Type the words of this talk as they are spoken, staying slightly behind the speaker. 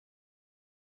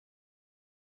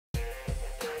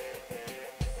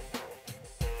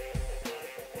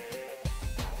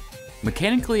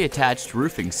Mechanically attached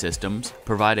roofing systems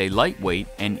provide a lightweight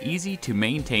and easy to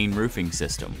maintain roofing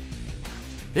system.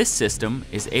 This system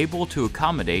is able to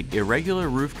accommodate irregular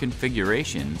roof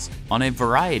configurations on a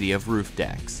variety of roof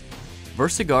decks.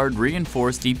 VersiGard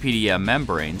reinforced EPDM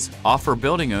membranes offer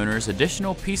building owners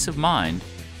additional peace of mind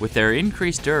with their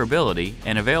increased durability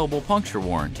and available puncture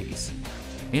warranties.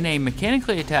 In a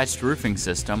mechanically attached roofing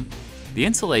system, the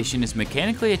insulation is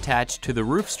mechanically attached to the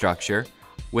roof structure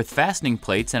with fastening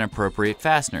plates and appropriate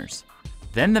fasteners.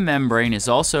 Then the membrane is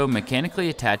also mechanically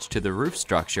attached to the roof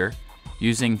structure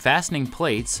using fastening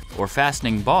plates or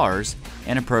fastening bars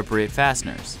and appropriate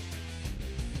fasteners.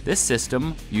 This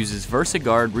system uses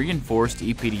VersiGard reinforced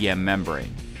EPDM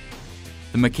membrane.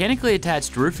 The mechanically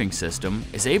attached roofing system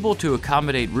is able to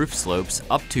accommodate roof slopes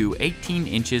up to 18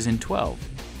 inches in 12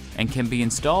 and can be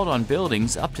installed on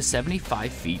buildings up to 75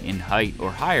 feet in height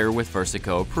or higher with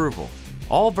Versico approval.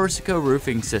 All Versico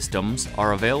roofing systems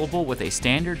are available with a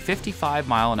standard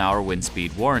 55-mile-an-hour wind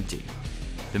speed warranty.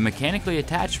 The mechanically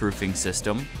attached roofing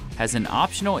system has an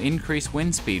optional increased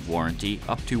wind speed warranty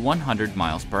up to 100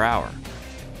 miles per hour.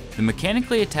 The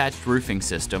mechanically attached roofing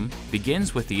system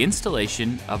begins with the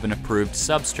installation of an approved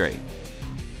substrate.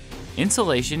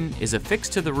 Insulation is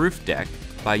affixed to the roof deck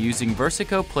by using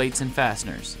Versico plates and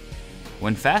fasteners.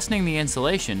 When fastening the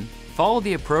insulation, follow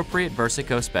the appropriate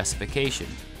Versico specification.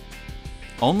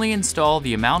 Only install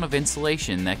the amount of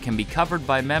insulation that can be covered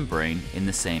by membrane in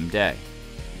the same day.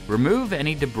 Remove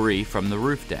any debris from the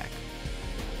roof deck.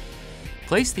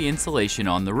 Place the insulation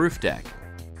on the roof deck.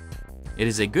 It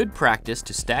is a good practice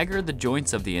to stagger the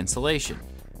joints of the insulation.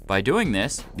 By doing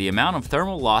this, the amount of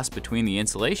thermal loss between the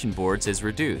insulation boards is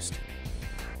reduced.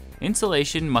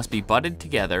 Insulation must be butted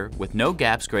together with no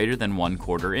gaps greater than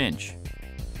 1/4 inch.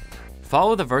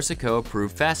 Follow the Versico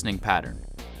approved fastening pattern.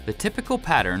 The typical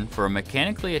pattern for a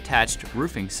mechanically attached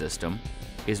roofing system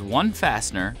is 1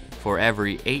 fastener for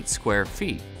every 8 square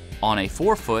feet on a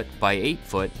 4 foot by 8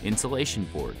 foot insulation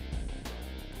board.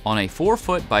 On a 4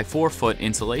 foot by 4 foot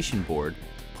insulation board,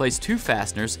 place 2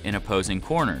 fasteners in opposing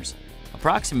corners,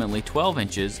 approximately 12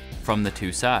 inches from the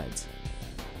 2 sides.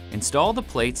 Install the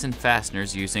plates and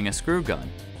fasteners using a screw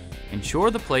gun. Ensure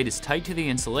the plate is tight to the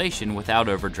insulation without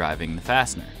overdriving the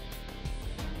fastener.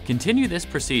 Continue this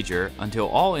procedure until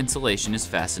all insulation is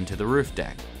fastened to the roof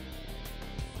deck.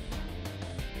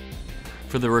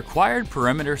 For the required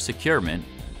perimeter securement,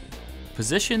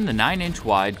 position the 9-inch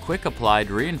wide quick applied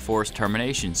reinforced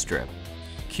termination strip,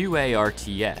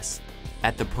 QARTS,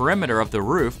 at the perimeter of the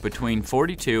roof between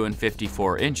 42 and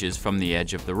 54 inches from the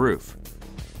edge of the roof.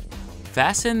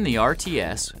 Fasten the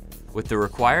RTS with the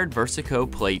required Versico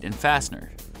plate and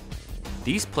fastener.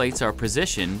 These plates are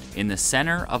positioned in the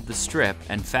center of the strip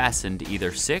and fastened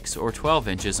either 6 or 12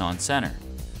 inches on center.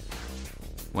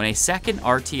 When a second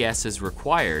RTS is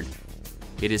required,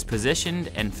 it is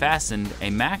positioned and fastened a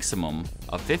maximum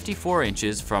of 54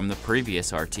 inches from the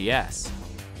previous RTS.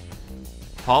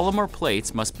 Polymer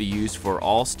plates must be used for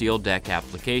all steel deck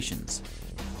applications.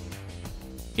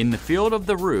 In the field of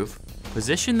the roof,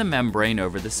 position the membrane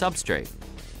over the substrate.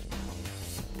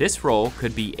 This roll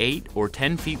could be 8 or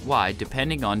 10 feet wide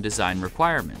depending on design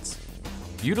requirements.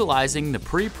 Utilizing the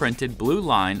pre-printed blue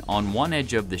line on one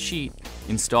edge of the sheet,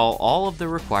 install all of the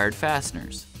required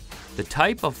fasteners. The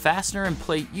type of fastener and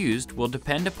plate used will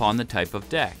depend upon the type of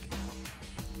deck.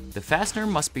 The fastener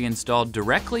must be installed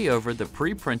directly over the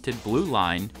pre-printed blue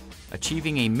line,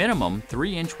 achieving a minimum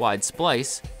 3-inch wide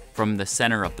splice from the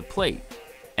center of the plate.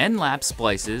 End-lap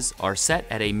splices are set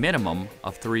at a minimum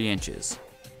of 3 inches.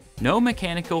 No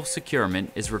mechanical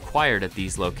securement is required at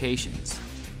these locations.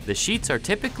 The sheets are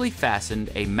typically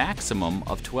fastened a maximum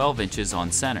of 12 inches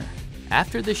on center.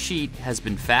 After the sheet has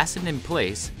been fastened in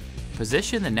place,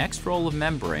 position the next roll of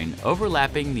membrane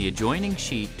overlapping the adjoining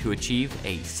sheet to achieve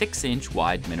a 6-inch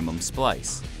wide minimum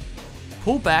splice.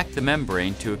 Pull back the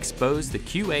membrane to expose the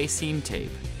QA seam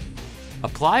tape.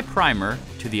 Apply primer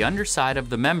to the underside of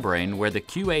the membrane where the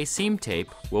QA seam tape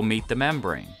will meet the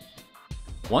membrane.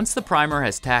 Once the primer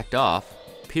has tacked off,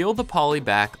 peel the poly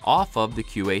back off of the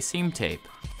QA seam tape.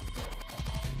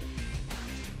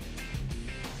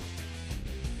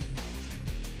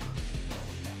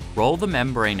 Roll the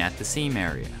membrane at the seam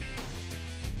area.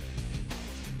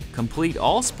 Complete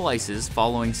all splices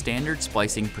following standard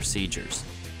splicing procedures.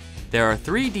 There are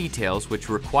 3 details which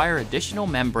require additional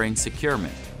membrane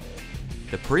securement: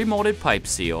 the pre-molded pipe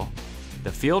seal,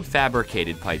 the field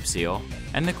fabricated pipe seal,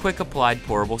 and the quick applied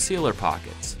pourable sealer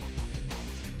pockets.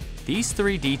 These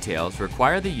 3 details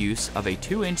require the use of a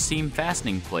 2-inch seam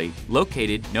fastening plate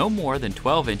located no more than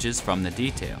 12 inches from the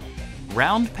detail.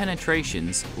 Round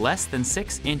penetrations less than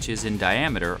 6 inches in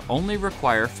diameter only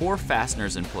require 4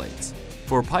 fasteners and plates.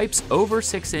 For pipes over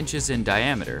 6 inches in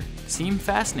diameter, seam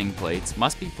fastening plates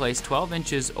must be placed 12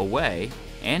 inches away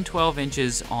and 12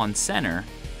 inches on center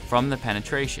from the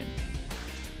penetration.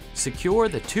 Secure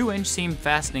the 2-inch seam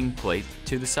fastening plate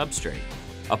to the substrate.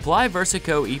 Apply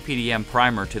Versico EPDM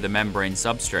primer to the membrane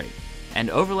substrate and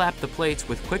overlap the plates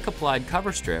with quick applied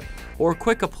cover strip or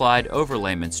quick applied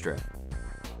overlayment strip.